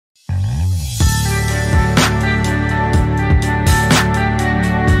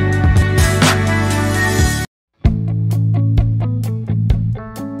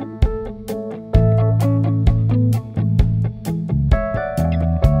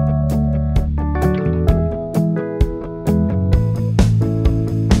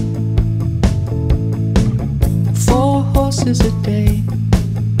horses a day,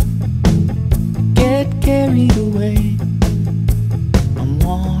 get carried away. I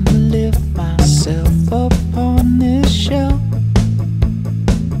wanna lift myself up on this shelf,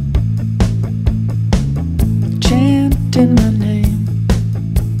 chanting my name.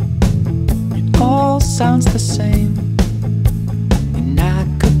 It all sounds the same, and I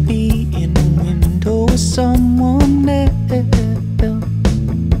could be in the window with someone else.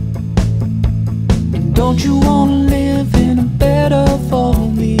 And don't you wanna live in a bed of all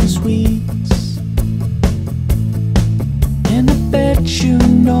these weeds? And I bet you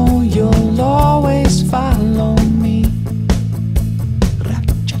know you'll always follow me.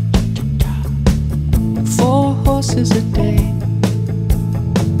 4 horses a day,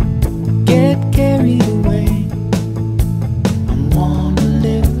 get carried away. I wanna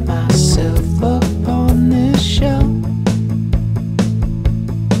lift myself up on this shelf,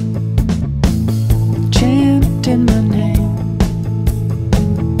 chanting my name.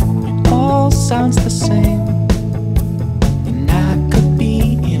 It all sounds the same, and I could be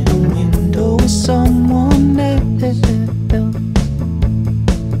in a window with someone else.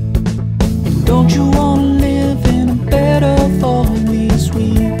 And don't you wanna live in a bed of all these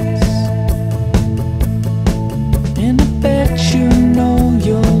weeds? And I bet you know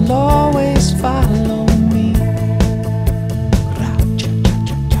you'll always follow me.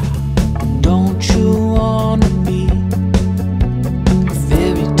 Don't you wanna be a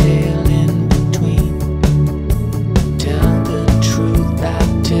fairy tale in between? Tell the truth, I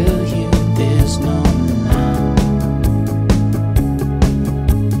tell you there's no now.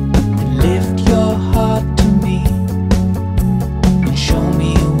 And lift your heart to me and show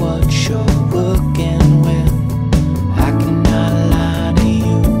me what you're working with. I cannot lie to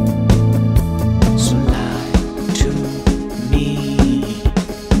you, so lie to me.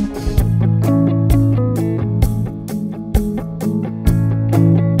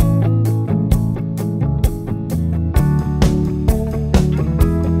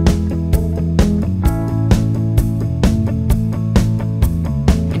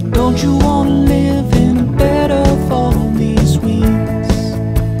 Don't you wanna live in a bed of all these weeds?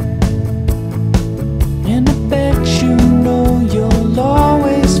 And I bet you know you'll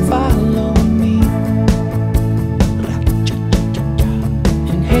always follow me.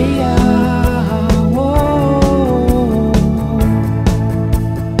 And hey, whoa.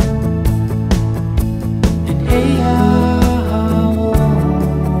 And hey, whoa.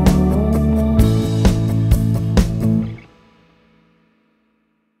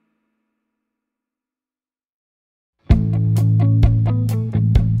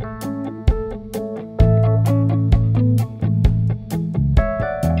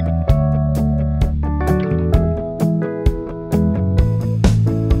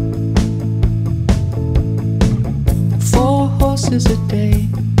 4 horses a day,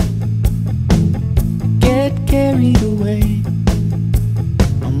 get carried away.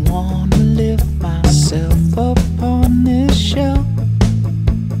 I wanna lift myself up on this shelf,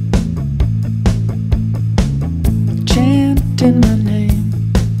 chanting my name.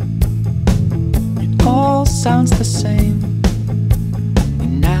 It all sounds the same,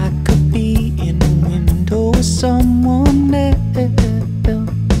 and I could be in the window with someone else.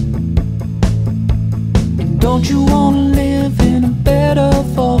 And don't you wanna live in a bed of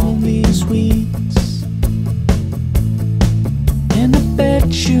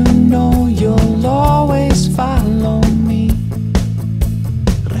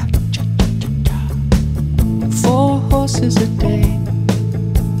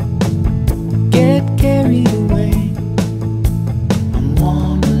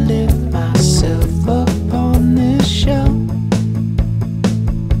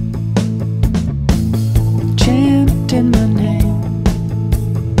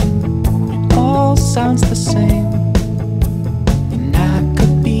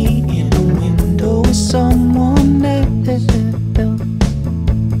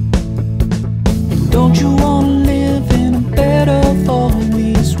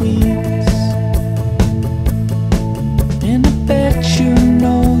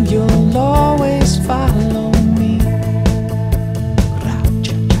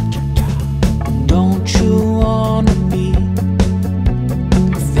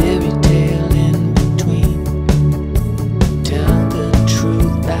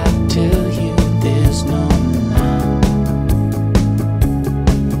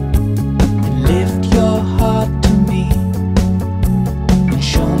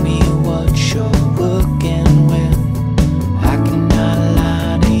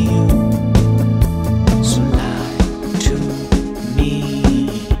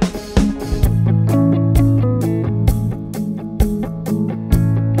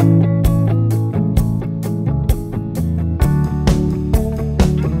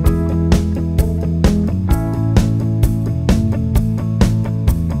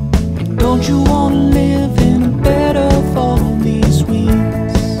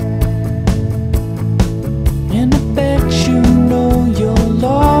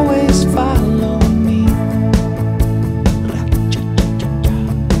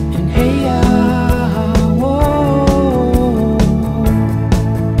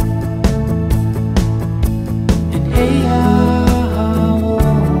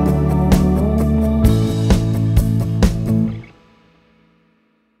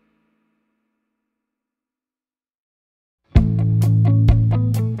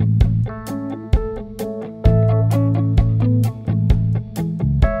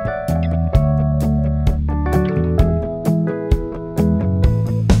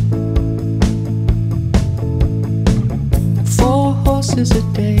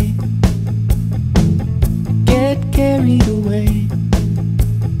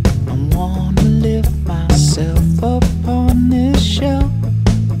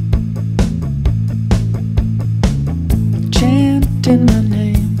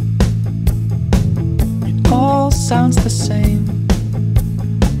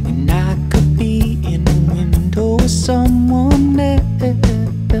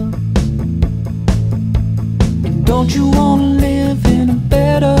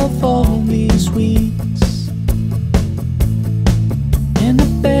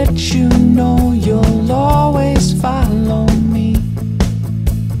bet you know you'll always follow me.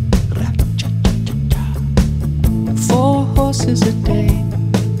 4 horses a day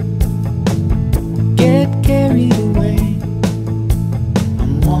get carried away. I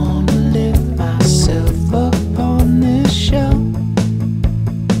wanna lift myself up on this shelf,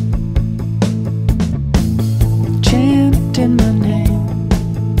 chanting my name.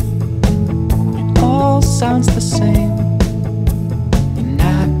 It all sounds the same, and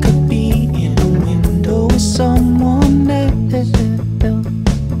I could be in a window with someone else.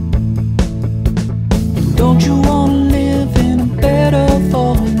 Don't you wanna live in a bed of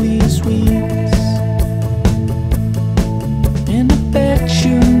all these weeds? And I bet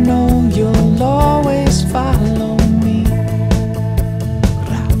you know you'll always follow me.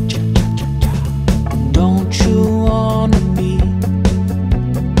 Don't you wanna be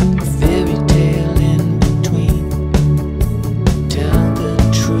a fairy tale in between? Tell the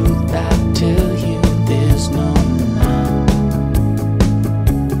truth, I tell you there's no line.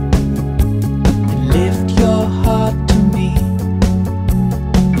 Lift your heart to me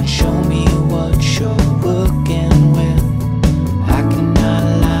and show me what you're working with. I cannot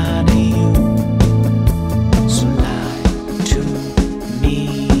lie to you, so lie to me.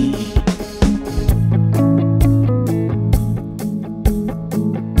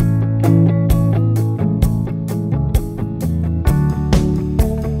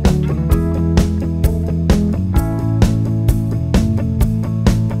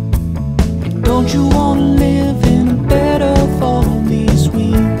 Don't you wanna live in a bed of all these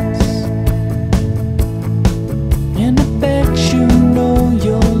weeds? And I bet you know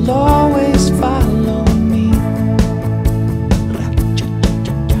you'll always follow me.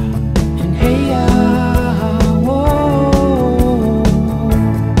 And hey, whoa.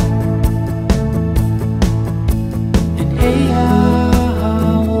 And hey,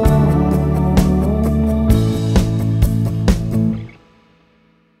 whoa.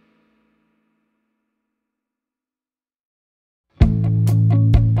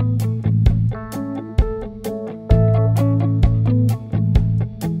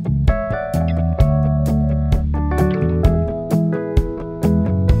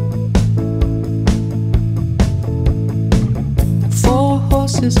 4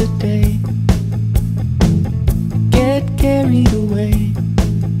 horses a day get carried away.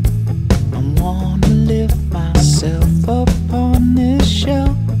 I wanna lift myself up on this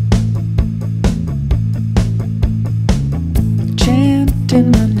shelf, chanting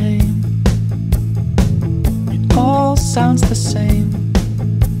my name. It all sounds the same,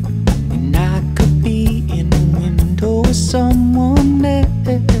 and I could be in a window with someone else.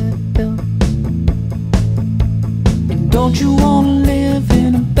 And don't you wanna live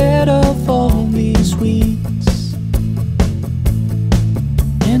in a bed of all these weeds?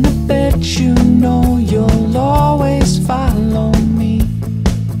 And I bet you know you'll always follow me.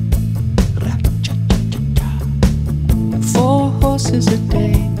 4 horses a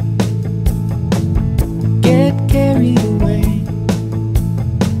day get carried away.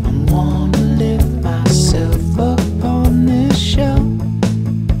 I wanna lift myself up on this shelf,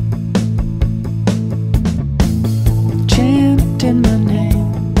 chanting my name.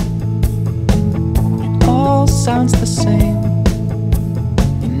 It all sounds the same,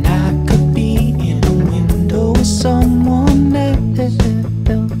 and I could be in a window with someone else.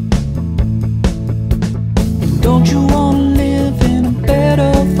 Don't you wanna live in a bed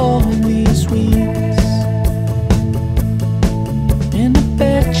of all these weeds? And I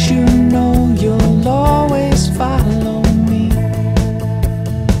bet you know you'll always follow me.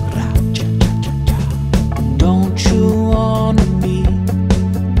 Don't you wanna be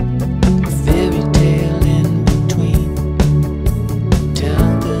a fairy tale in between? Tell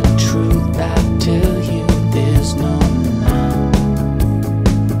the truth, I tell you there's no line.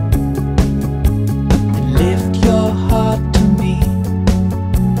 Lift your heart to me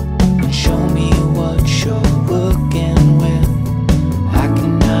and show me what you're working with. I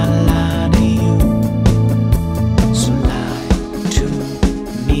cannot lie to you, so lie to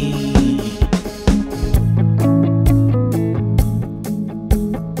me.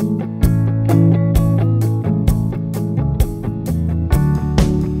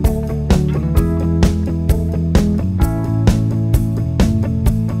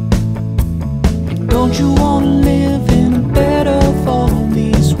 Don't you wanna live in a bed of all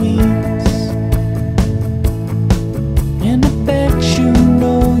these weeds? And I bet you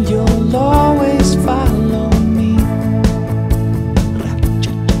know you'll always follow me.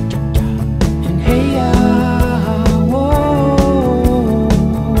 And hey, whoa.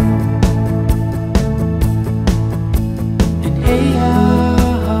 And hey,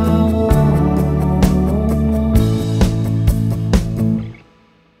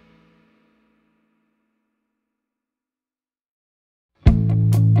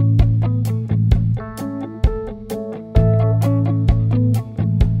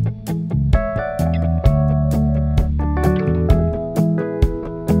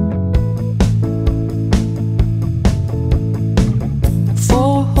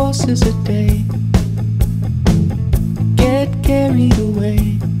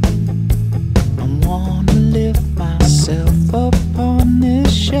 away. I wanna lift myself up on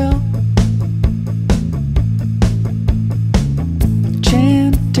this shelf,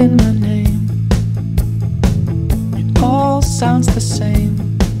 chanting my name. It all sounds the same,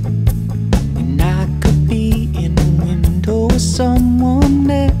 and I could be in a window with someone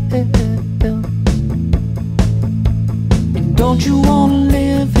else. And don't you wanna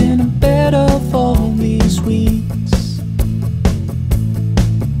live in a bed of all these weeds?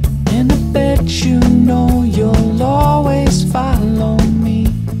 And I bet you know you'll always follow me.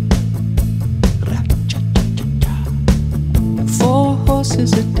 4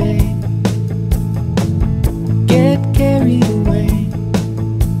 horses a day,